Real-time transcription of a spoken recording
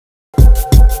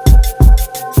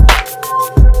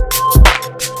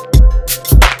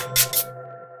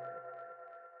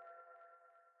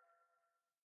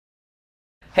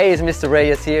Hey, it's Mr.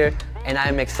 Reyes here, and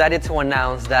I'm excited to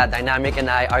announce that Dynamic and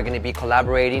I are going to be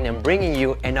collaborating and bringing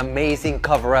you an amazing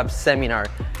cover-up seminar.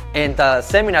 And the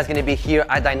seminar is going to be here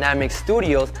at Dynamic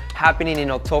Studios, happening in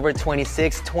October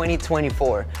 26,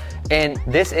 2024. And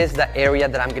this is the area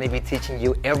that I'm going to be teaching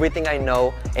you everything I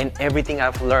know and everything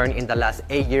I've learned in the last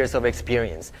 8 years of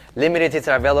experience. Limited tickets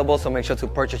are available, so make sure to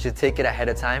purchase your ticket ahead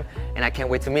of time, and I can't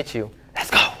wait to meet you. Let's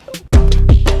go!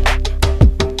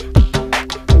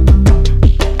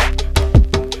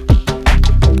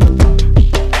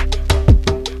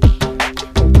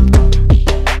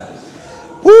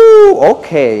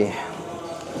 Okay,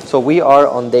 so we are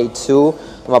on day 2.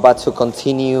 I'm about to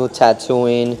continue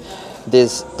tattooing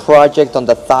this project on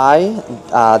the thigh.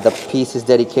 The piece is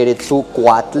dedicated to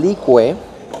Coatlicue,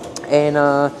 and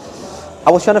I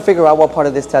was trying to figure out what part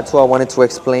of this tattoo I wanted to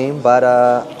explain, but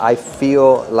I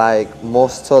feel like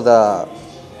most of the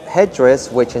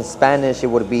headdress, which in Spanish it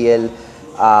would be el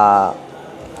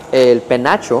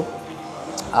penacho,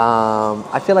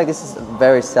 I feel like this is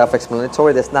very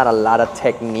self-explanatory. There's not a lot of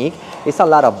technique. It's a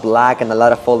lot of black and a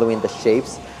lot of following the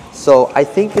shapes. So I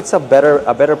think it's a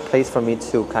better place for me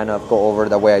to kind of go over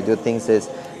the way I do things is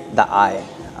the eye.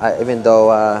 Even though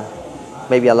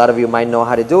maybe a lot of you might know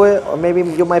how to do it, or maybe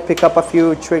you might pick up a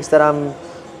few tricks that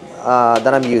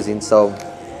I'm using. So,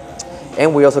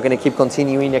 and we're also going to keep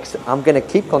continuing. I'm going to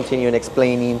keep continuing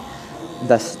explaining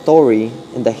the story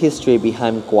and the history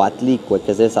behind Coatlicue,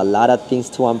 because there's a lot of things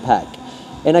to unpack.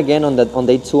 And again, on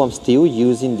day 2, I'm still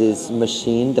using this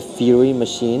machine, the Fury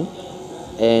machine,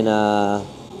 and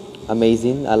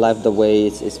amazing. I love the way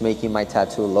it's making my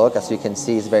tattoo look. As you can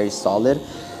see, it's very solid.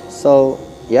 So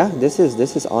yeah, this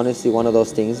is honestly one of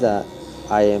those things that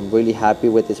I am really happy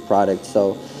with this product.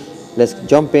 So let's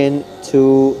jump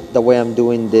into the way I'm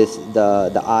doing this.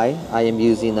 The eye, I am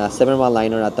using a 7mm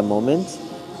liner at the moment,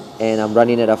 and I'm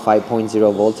running at a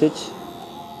 5.0 voltage.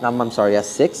 I'm sorry, a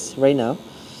 6 right now.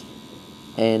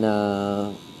 And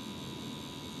I'm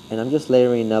just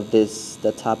layering up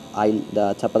the top of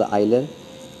the eyelid,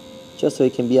 just so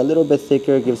it can be a little bit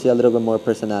thicker, gives you a little bit more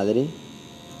personality.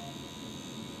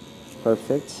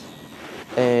 Perfect.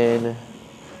 And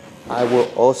I will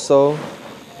also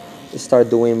start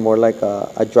doing more like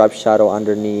a drop shadow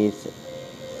underneath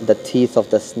the teeth of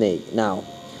the snake. Now,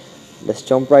 let's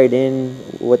jump right in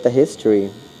with the history.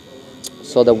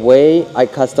 So the way I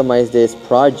customized this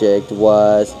project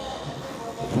was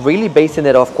really basing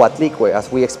it off Coatlicue. As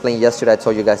we explained yesterday, I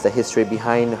told you guys the history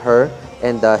behind her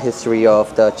and the history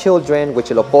of the children,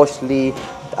 Huitzilopochtli,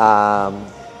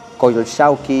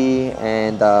 Coyolxauhqui,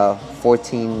 and the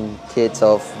 14 kids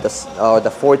of the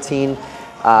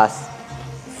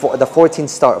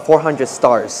 400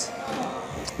 stars.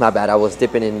 My bad, I was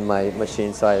dipping in my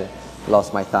machine, so I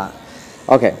lost my thought.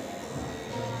 Okay,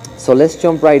 so let's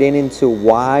jump right into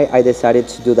why I decided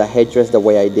to do the headdress the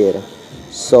way I did.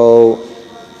 So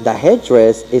the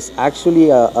headdress is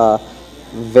actually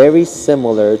very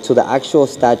similar to the actual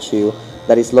statue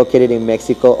that is located in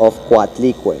Mexico of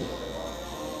Coatlicue.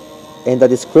 And the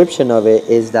description of it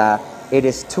is that it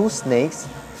is 2 snakes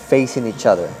facing each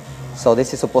other. So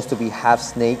this is supposed to be half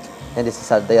snake, and this is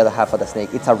the other half of the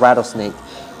snake. It's a rattlesnake,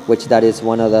 which that is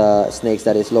one of the snakes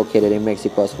that is located in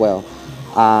Mexico as well.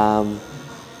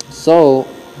 So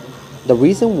the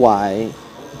reason why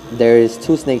there is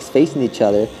 2 snakes facing each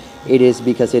other, it is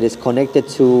because it is connected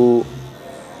to,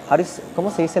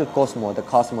 ¿cómo se dice el cosmo? The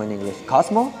cosmo in English.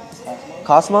 Cosmo?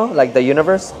 Cosmo, like the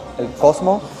universe? El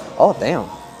cosmo? Oh, damn.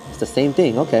 It's the same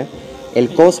thing, okay. El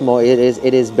cosmo, it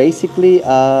is basically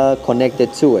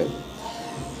connected to it.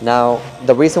 Now,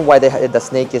 the reason why the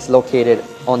snake is located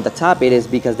on the top, it is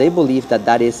because they believe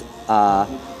that is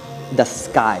the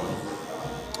sky,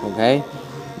 okay?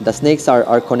 The snakes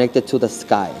are connected to the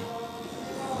sky.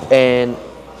 And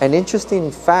an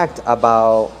interesting fact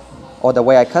about, or the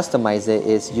way I customize it,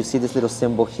 is you see this little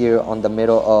symbol here on the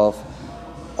middle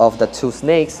of the 2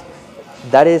 snakes.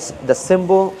 That is the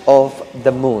symbol of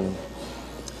the moon.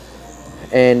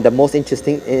 And the most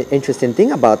interesting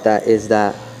thing about that is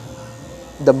that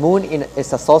the moon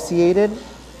is associated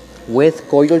with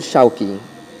Coyolxauhqui,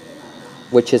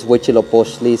 which is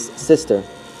Huitzilopochtli's sister,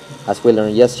 as we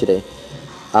learned yesterday.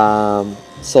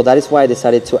 So that is why I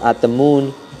decided to add the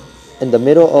moon in the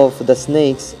middle of the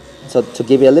snakes, so to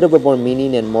give it a little bit more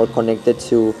meaning and more connected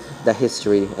to the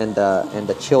history and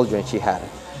the children she had.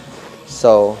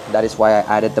 So that is why I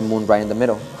added the moon right in the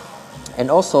middle. And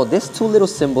also these 2 little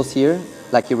symbols here,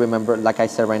 like you remember, like I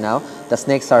said right now, the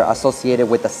snakes are associated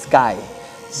with the sky.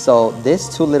 So these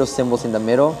 2 little symbols in the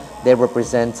middle, they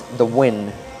represent the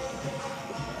wind.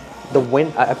 The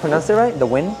wind, I pronounced it right? The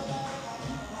wind?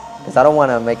 Because I don't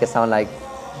want to make it sound like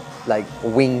like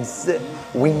wings,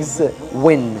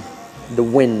 win, the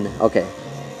win. Okay,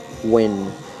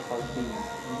 win.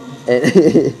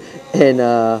 And,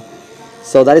 and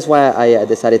so that is why I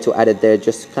decided to add it there,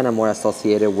 just kind of more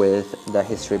associated with the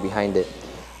history behind it.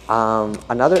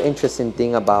 Another interesting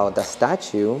thing about the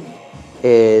statue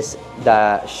is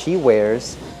that she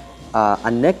wears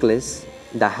a necklace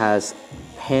that has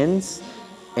hands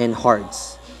and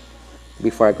hearts.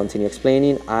 Before I continue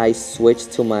explaining, I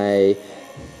switched to my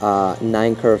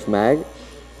 9 curve mag,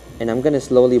 and I'm gonna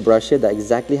slowly brush it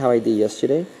exactly how I did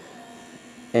yesterday.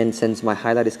 And since my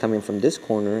highlight is coming from this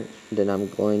corner, then I'm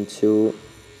going to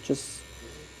just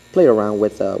play around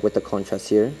with the contrast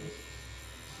here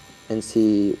and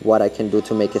see what I can do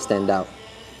to make it stand out.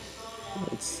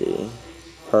 Let's see.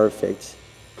 Perfect.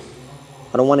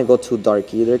 I don't want to go too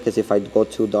dark either, because if I go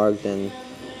too dark, then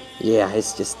yeah,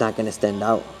 it's just not going to stand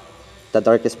out. The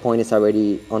darkest point is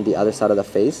already on the other side of the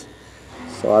face,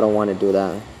 so I don't want to do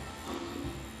that.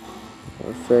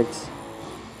 Perfect.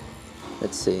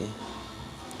 Let's see.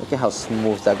 Look at how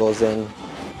smooth that goes in.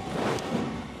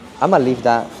 I'm gonna leave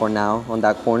that for now on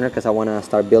that corner, because I want to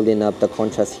start building up the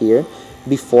contrast here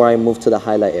before I move to the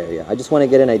highlight area. I just want to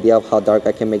get an idea of how dark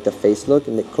I can make the face look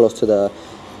and close to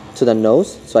the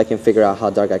nose, so I can figure out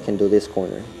how dark I can do this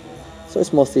corner. So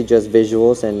it's mostly just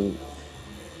visuals, and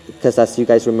because as you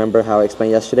guys remember how I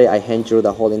explained yesterday, I hand drew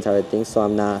the whole entire thing, so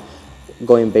I'm not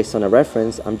going based on a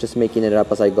reference. I'm just making it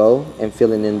up as I go and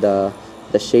filling in the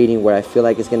shading where I feel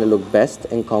like it's going to look best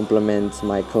and complement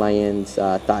my client's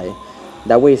thigh.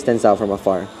 That way it stands out from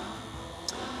afar.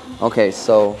 Okay,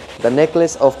 so the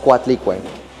necklace of Coatlicue.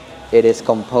 It is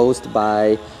composed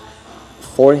by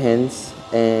 4 hands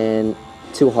and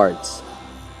 2 hearts.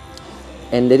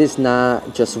 And it is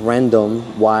not just random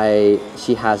why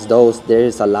she has those. There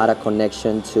is a lot of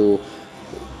connection to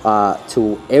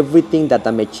everything that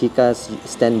the mexicas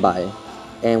stand by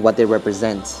and what they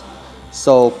represent.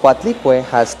 So Coatlicue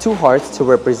has 2 hearts to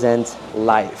represent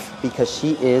life, because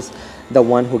she is the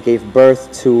one who gave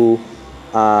birth to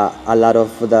a lot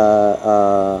of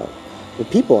the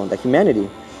people, the humanity,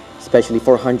 especially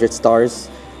 400 stars,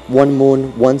 1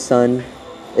 moon, 1 sun.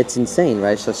 It's insane,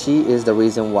 right? So she is the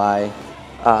reason why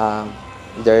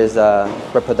there is a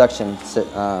reproduction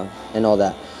and all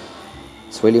that.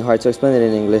 It's really hard to explain it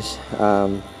in English,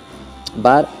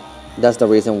 but that's the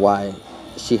reason why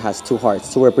she has 2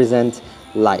 hearts to represent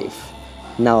life.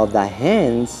 Now the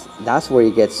hands, that's where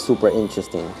it gets super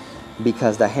interesting,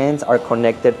 because the hands are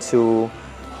connected to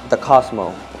the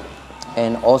cosmos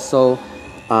and also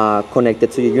connected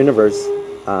to the universe,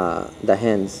 the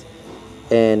hands.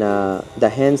 And the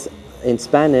hands in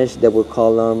Spanish, they would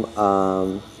call them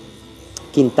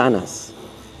quintanas.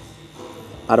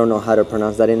 I don't know how to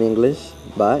pronounce that in English,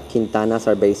 but quintanas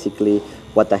are basically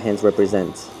what the hands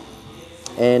represent.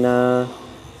 And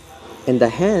the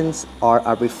hands are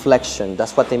a reflection.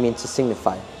 That's what they mean to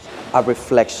signify, a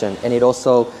reflection. And it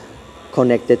also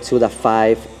connected to the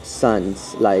 5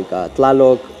 suns, like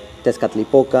Tlaloc,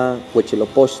 Tezcatlipoca,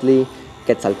 Huitzilopochtli,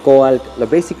 Quetzalcoatl, like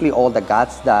basically all the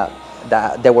gods that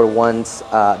were once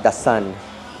the sun,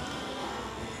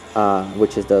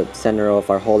 which is the center of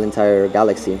our whole entire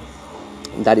galaxy.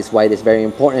 That is why it is very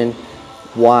important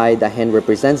why the hand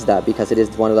represents that, because it is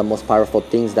one of the most powerful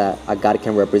things that a god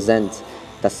can represent,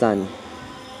 the sun.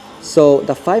 So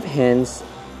the 5 hands,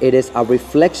 it is a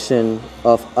reflection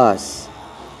of us,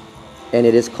 and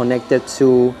it is connected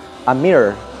to a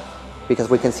mirror, because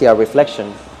we can see our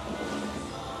reflection.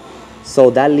 So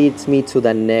that leads me to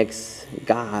the next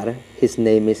god. His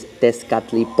name is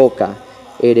Tezcatlipoca.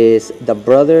 It is the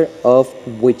brother of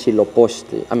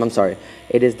Huitzilopochtli. I'm sorry.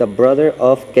 It is the brother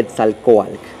of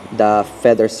Quetzalcoatl, the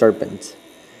feather serpent.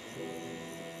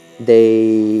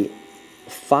 They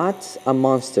fought a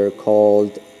monster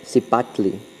called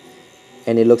Zipactli,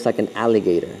 and it looks like an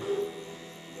alligator,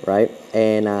 right?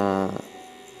 And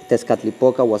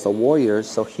Tezcatlipoca was a warrior,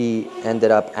 so he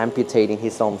ended up amputating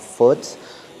his own foot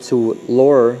to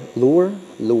lure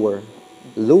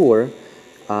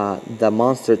the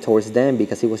monster towards them,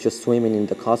 because he was just swimming in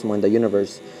the cosmos, in the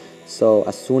universe. So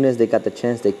as soon as they got the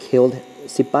chance, they killed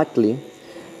Zipactli,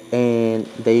 and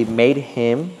they made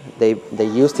him, they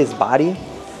used his body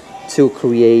to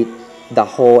create the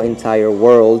whole entire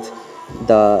world,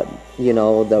 the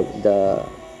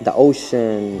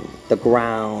ocean, the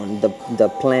ground, the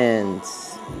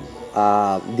plants,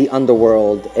 the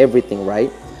underworld, everything,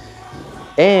 right?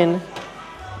 And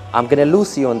I'm gonna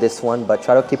lose you on this one, but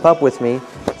try to keep up with me.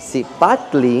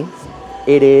 Zipactli,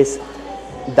 it is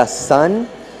the son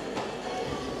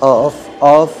of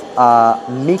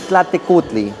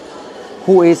Mictlatecutli.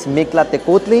 Who is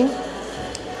Mictlatecutli?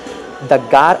 the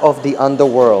god of the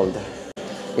underworld.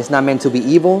 It's not meant to be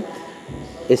evil.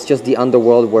 It's just the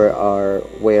underworld where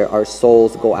our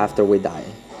souls go after we die.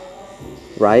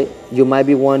 Right? You might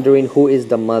be wondering who is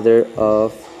the mother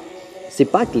of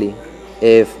Zipacli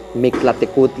if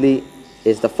Mictlatecutli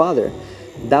is the father.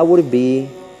 That would be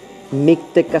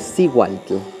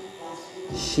Mictecacihuatl.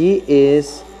 She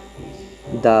is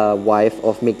the wife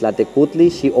of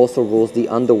Mictlatecutli. She also rules the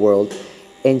underworld.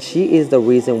 And she is the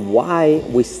reason why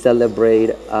we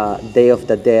celebrate Day of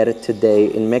the Dead today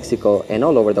in Mexico and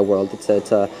all over the world.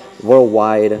 It's a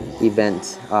worldwide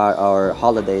event, our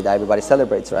holiday that everybody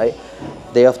celebrates, right?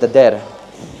 Day of the Dead.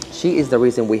 She is the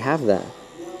reason we have that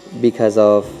because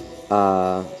of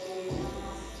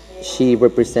she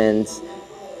represents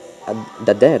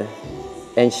the dead,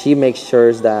 and she makes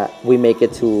sure that we make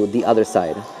it to the other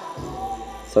side.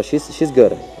 So she's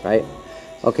good, right?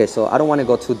 Okay, so I don't want to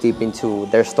go too deep into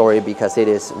their story because it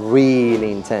is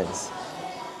really intense.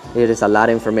 It is a lot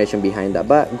of information behind that.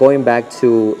 But going back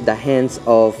to the hands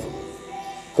of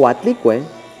Coatlicue,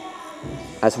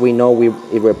 as we know,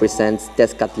 it represents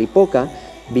Tezcatlipoca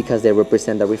because they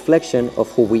represent the reflection of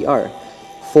who we are.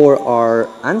 For our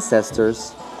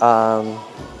ancestors,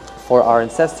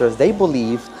 they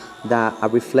believe that a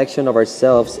reflection of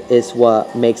ourselves is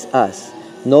what makes us.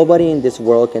 Nobody in this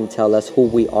world can tell us who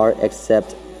we are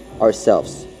except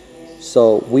ourselves.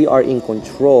 So we are in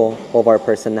control of our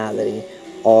personality,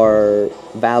 our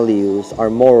values,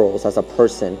 our morals as a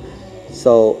person.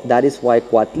 So that is why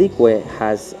Coatlicue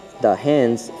has the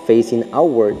hands facing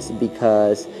outwards,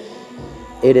 because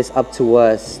it is up to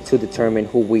us to determine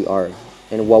who we are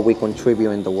and what we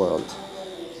contribute in the world.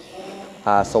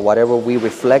 So whatever we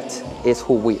reflect is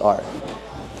who we are.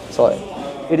 So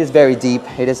it is very deep.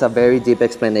 It is a very deep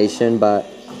explanation, but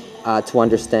to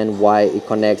understand why it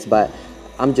connects. But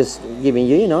I'm just giving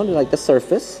you, like the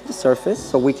surface,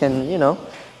 so we can,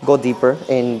 go deeper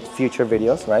in future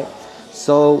videos, right?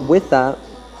 So with that,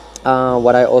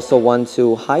 what I also want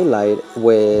to highlight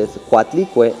with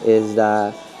Coatlicue is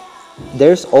that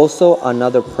there's also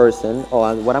another person,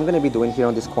 or what I'm going to be doing here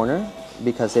on this corner,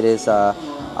 because it is a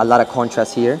lot of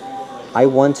contrast here. I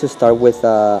want to start with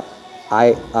the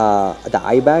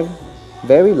eye bag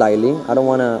very lightly.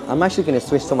 I'm actually going to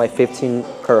switch to my 15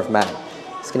 curve mat.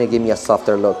 It's going to give me a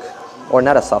softer look, or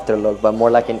not a softer look, but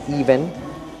more like an even.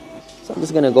 So I'm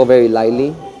just going to go very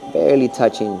lightly, barely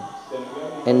touching.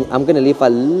 And I'm going to leave a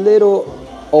little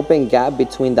open gap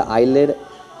between the eyelid,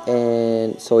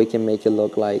 and so it can make it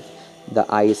look like the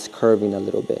eye is curving a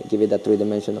little bit, give it that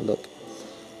three-dimensional look.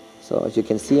 So as you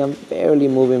can see, I'm barely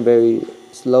moving very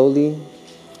slowly,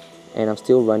 and I'm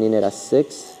still running it at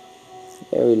 6,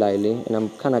 very lightly, and I'm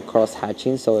kind of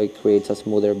cross-hatching so it creates a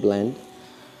smoother blend.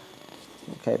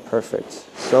 Okay, perfect.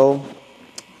 So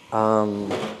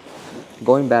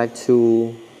going back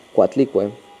to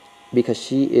Coatlicue, because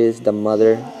she is the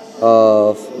mother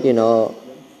of,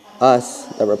 us,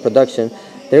 the reproduction,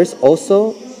 there's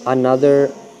also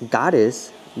another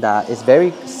goddess that is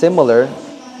very similar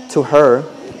to her.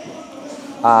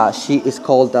 She is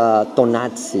called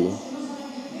Tonatzi.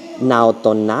 Now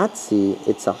Tonatzi,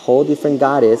 it's a whole different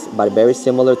goddess, but very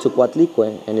similar to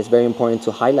Coatlicue, and it's very important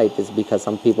to highlight this because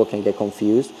some people can get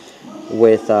confused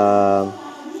with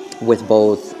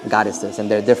both goddesses, and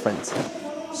they're different.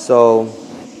 So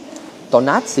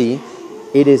Tonatzi,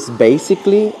 it is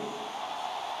basically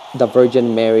the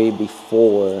Virgin Mary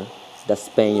before the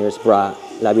Spaniards brought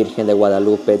La Virgen de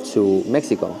Guadalupe to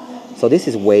Mexico. So this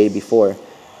is way before.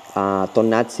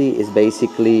 Tonatzi is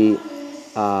basically,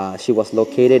 she was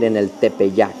located in El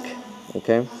Tepeyac,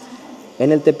 okay?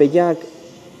 In El Tepeyac,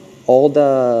 all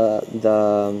the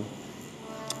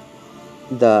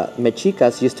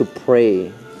Mexicas used to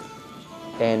pray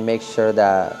and make sure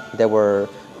that they were,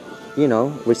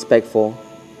 respectful,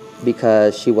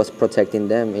 because she was protecting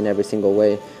them in every single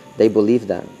way. They believed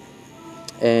that.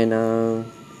 And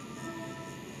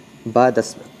but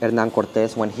Hernan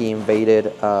Cortés, when he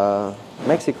invaded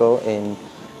Mexico in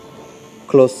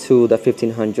close to the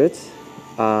 1500s,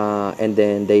 and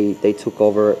then they took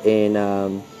over in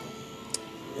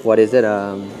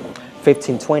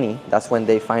 1520. That's when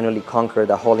they finally conquered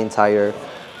the whole entire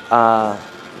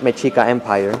Mexica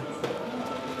Empire.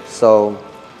 So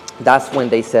that's when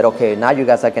they said, okay, now you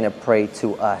guys are gonna pray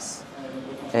to us.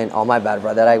 And oh, my bad,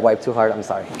 brother, I wiped too hard. I'm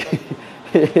sorry.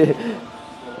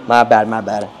 my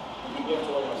bad.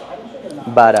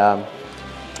 But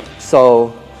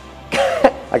so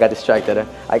I got distracted.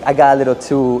 I got a little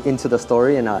too into the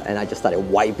story, and I just started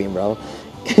wiping, bro.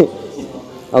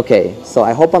 Okay, so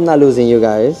I hope I'm not losing you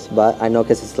guys, but I know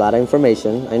because it's a lot of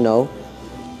information, I know.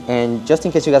 And just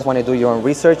in case you guys want to do your own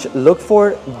research, look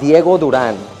for Diego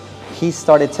Duran. he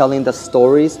started telling the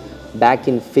stories back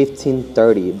in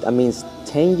 1530. That means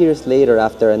 10 years later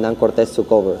after Hernan Cortés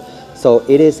took over. So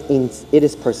it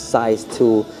is precise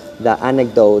to the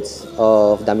anecdotes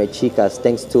of the Mexicas.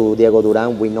 Thanks to Diego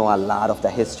Duran, we know a lot of the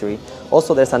history.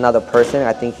 Also, there's another person,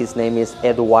 I think his name is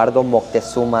Eduardo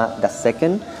Moctezuma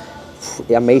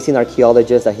II, amazing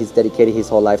archaeologist that he's dedicated his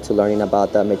whole life to learning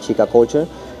about the Mexica culture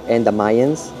and the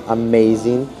Mayans.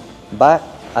 Amazing. But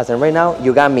as of right now,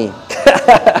 you got me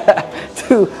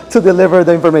to deliver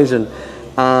the information.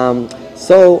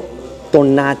 So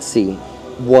Tonantzin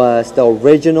was the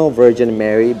original Virgin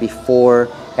Mary before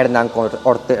Hernan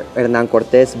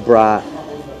Cortés brought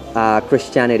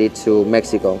Christianity to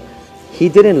Mexico. He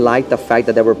didn't like the fact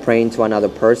that they were praying to another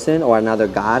person or another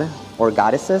god or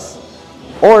goddesses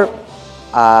or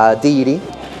deity.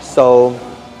 So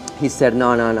he said,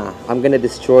 no, I'm going to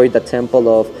destroy the temple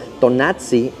of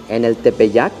Tonantzin and El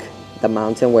Tepeyac, the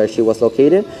mountain where she was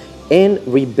located, and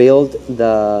rebuild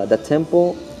the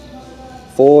temple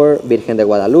for Virgen de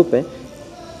Guadalupe.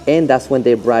 And that's when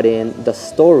they brought in the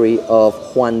story of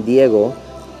Juan Diego,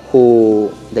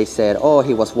 who they said, oh,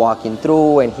 he was walking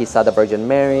through and he saw the Virgin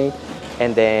Mary,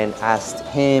 and then asked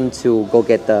him to go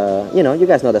get you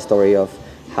guys know the story of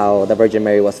how the Virgin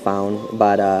Mary was found.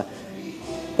 But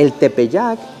El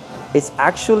Tepeyac is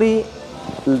actually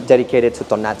dedicated to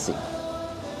Tonantzin.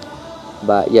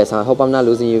 But yes, I hope I'm not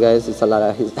losing you guys. It's a lot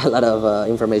of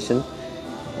information,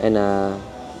 and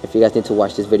if you guys need to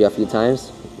watch this video a few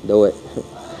times, do it.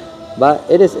 But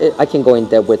I can go in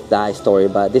depth with that story,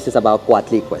 but this is about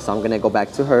Coatlicue, so I'm gonna go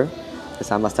back to her because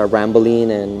I'm gonna start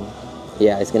rambling, and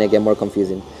yeah, it's gonna get more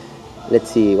confusing. Let's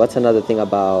see, what's another thing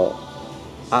about?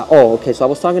 Okay, so I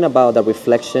was talking about the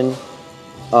reflection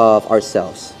of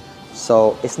ourselves.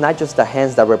 So it's not just the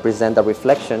hands that represent the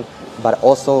reflection, but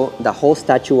also the whole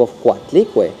statue of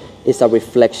Coatlicue is a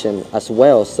reflection as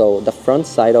well. So the front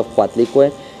side of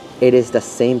Coatlicue, it is the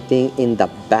same thing in the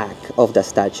back of the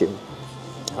statue.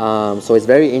 So it's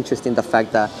very interesting the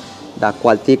fact that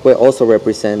Coatlicue also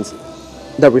represents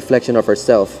the reflection of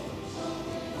herself.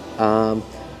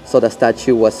 So the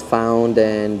statue was found,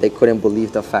 and they couldn't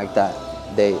believe the fact that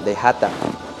they had that.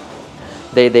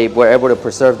 They were able to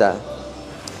preserve that.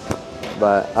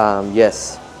 But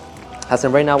yes, as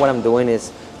of right now, what I'm doing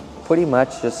is pretty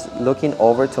much just looking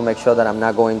over to make sure that I'm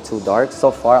not going too dark. So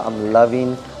far, I'm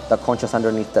loving the conchas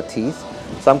underneath the teeth.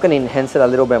 So I'm going to enhance it a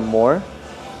little bit more,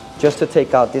 just to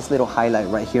take out this little highlight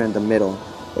right here in the middle.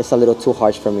 It's a little too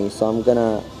harsh for me, so I'm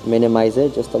gonna minimize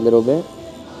it just a little bit,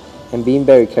 and being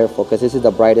very careful because this is the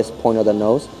brightest point of the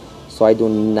nose, so I do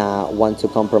not want to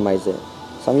compromise it.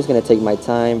 So I'm just gonna take my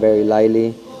time very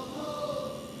lightly.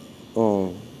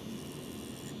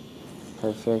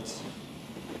 Perfect.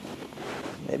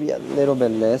 Maybe a little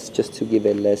bit less just to give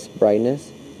it less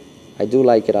brightness. I do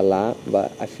like it a lot,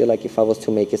 but I feel like if I was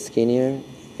to make it skinnier,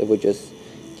 it would just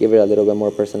give it a little bit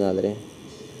more personality.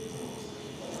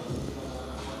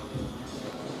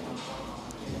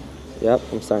 Yep,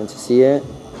 I'm starting to see it.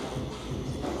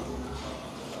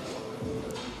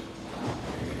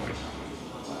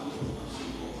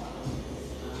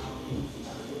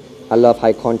 I love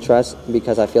high contrast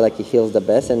because I feel like it heals the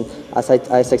best. And as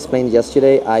I explained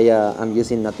yesterday, I'm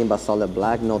using nothing but solid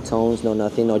black, no tones, no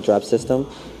nothing, no drop system.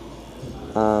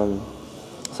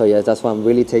 So yes, that's why I'm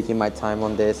really taking my time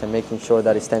on this and making sure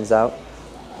that it stands out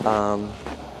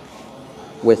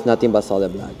with nothing but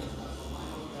solid black.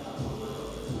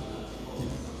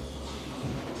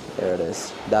 There it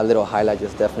is. That little highlight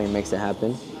just definitely makes it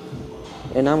happen.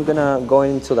 And I'm gonna go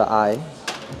into the eye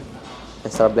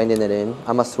and start blending it in.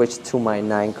 I'm gonna switch to my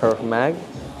 9 curve mag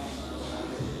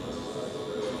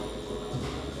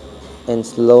and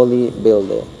slowly build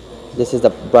it. This is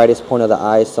the brightest point of the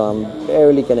eye, so I'm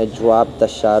barely gonna drop the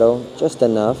shadow just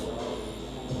enough,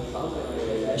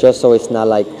 just so it's not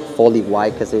like fully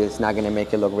white, because it's not gonna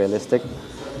make it look realistic.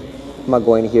 I'm gonna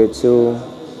go in here too,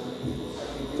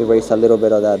 erase a little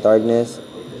bit of that darkness.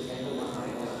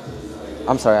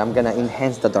 I'm sorry, I'm gonna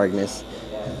enhance the darkness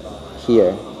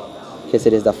here, because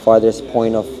it is the farthest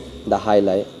point of the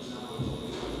highlight.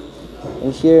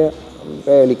 And here, I'm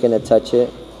barely gonna touch it,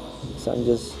 so I'm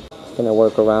just gonna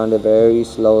work around it very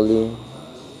slowly.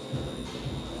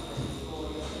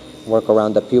 Work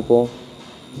around the pupil.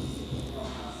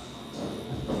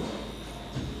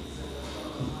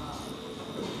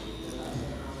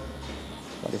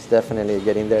 But it's definitely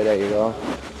getting there. There you go.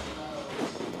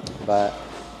 But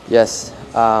yes,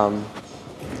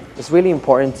 it's really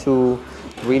important to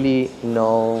really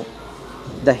know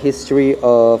the history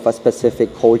of a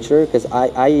specific culture, because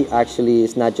I actually,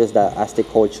 it's not just the Aztec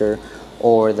culture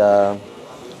or the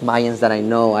Mayans that I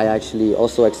know. I actually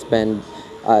also expand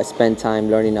spend time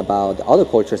learning about the other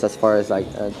cultures as far as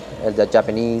like the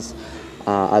Japanese.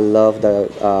 I love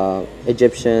the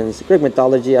Egyptians, Greek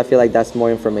mythology. I feel like that's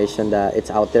more information that it's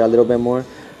out there a little bit more.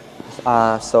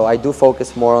 So I do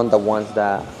focus more on the ones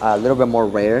that are a little bit more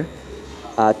rare,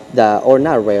 or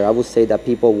not rare. I would say that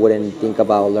people wouldn't think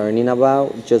about learning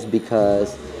about, just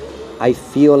because I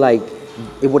feel like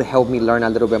it would help me learn a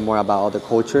little bit more about other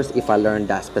cultures if I learned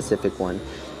that specific one.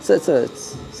 So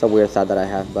it's a weird thought that I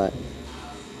have, but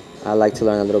I like to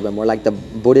learn a little bit more. Like the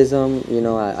Buddhism, you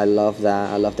know, I love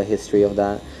that. I love the history of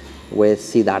that with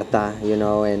Siddhartha, you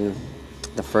know, and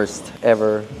the first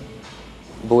ever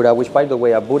Buddha, which, by the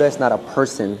way, a Buddha is not a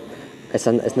person. It's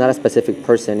not a specific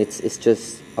person. It's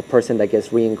just a person that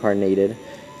gets reincarnated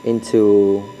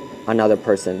into another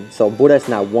person. So Buddha is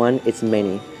not one, it's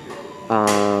many.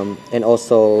 And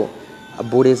also,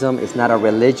 Buddhism is not a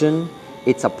religion,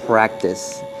 it's a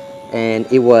practice. And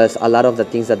it was a lot of the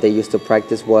things that they used to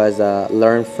practice was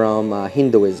learned from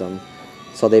Hinduism.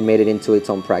 So they made it into its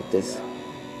own practice.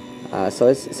 So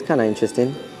it's kind of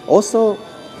interesting. Also,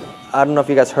 I don't know if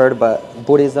you guys heard, but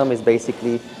Buddhism is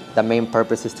basically the main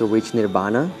purpose is to reach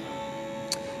Nirvana.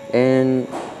 And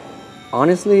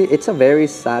honestly, it's a very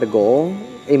sad goal,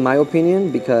 in my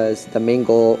opinion, because the main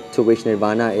goal to reach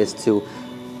Nirvana is to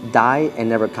die and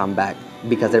never come back.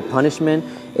 Because their punishment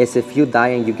is if you die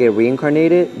and you get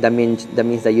reincarnated, that means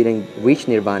that you didn't reach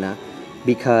Nirvana,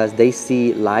 because they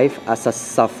see life as a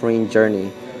suffering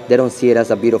journey. They don't see it as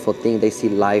a beautiful thing. They see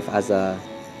life as a...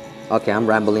 Okay, I'm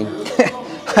rambling.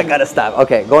 I gotta stop.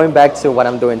 Okay, going back to what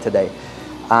I'm doing today.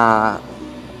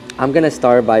 I'm gonna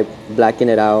start by blacking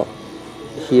it out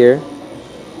here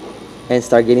and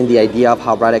start getting the idea of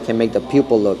how bright I can make the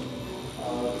pupil look.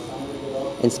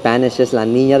 In Spanish, es la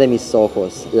niña de mis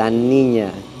ojos, la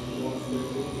niña.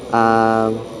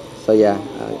 So yeah,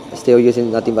 still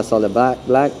using nothing but solid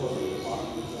black.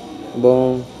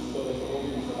 Boom.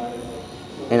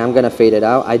 And I'm gonna fade it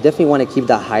out. I definitely want to keep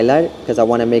that highlight because I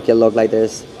want to make it look like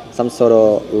there's some sort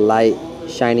of light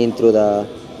shining through the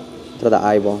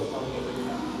eyeball.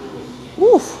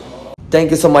 Woof. Thank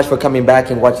you so much for coming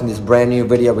back and watching this brand new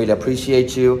video. I really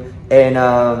appreciate you. And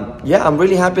yeah, I'm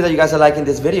really happy that you guys are liking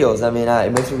these videos. I mean,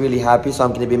 it makes me really happy, so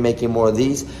I'm going to be making more of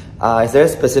these. Is there a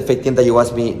specific thing that you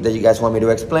guys want me to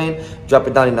explain? Drop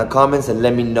it down in the comments and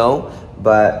let me know.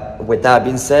 But with that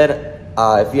being said,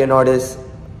 if you're an artist,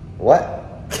 what?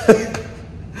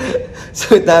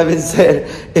 So with that being said,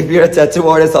 if you're a tattoo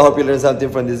artist, I hope you learned something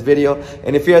from this video.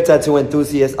 And if you're a tattoo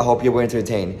enthusiast, I hope you were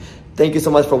entertained. Thank you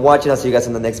so much for watching. I'll see you guys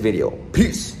in the next video.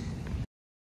 Peace.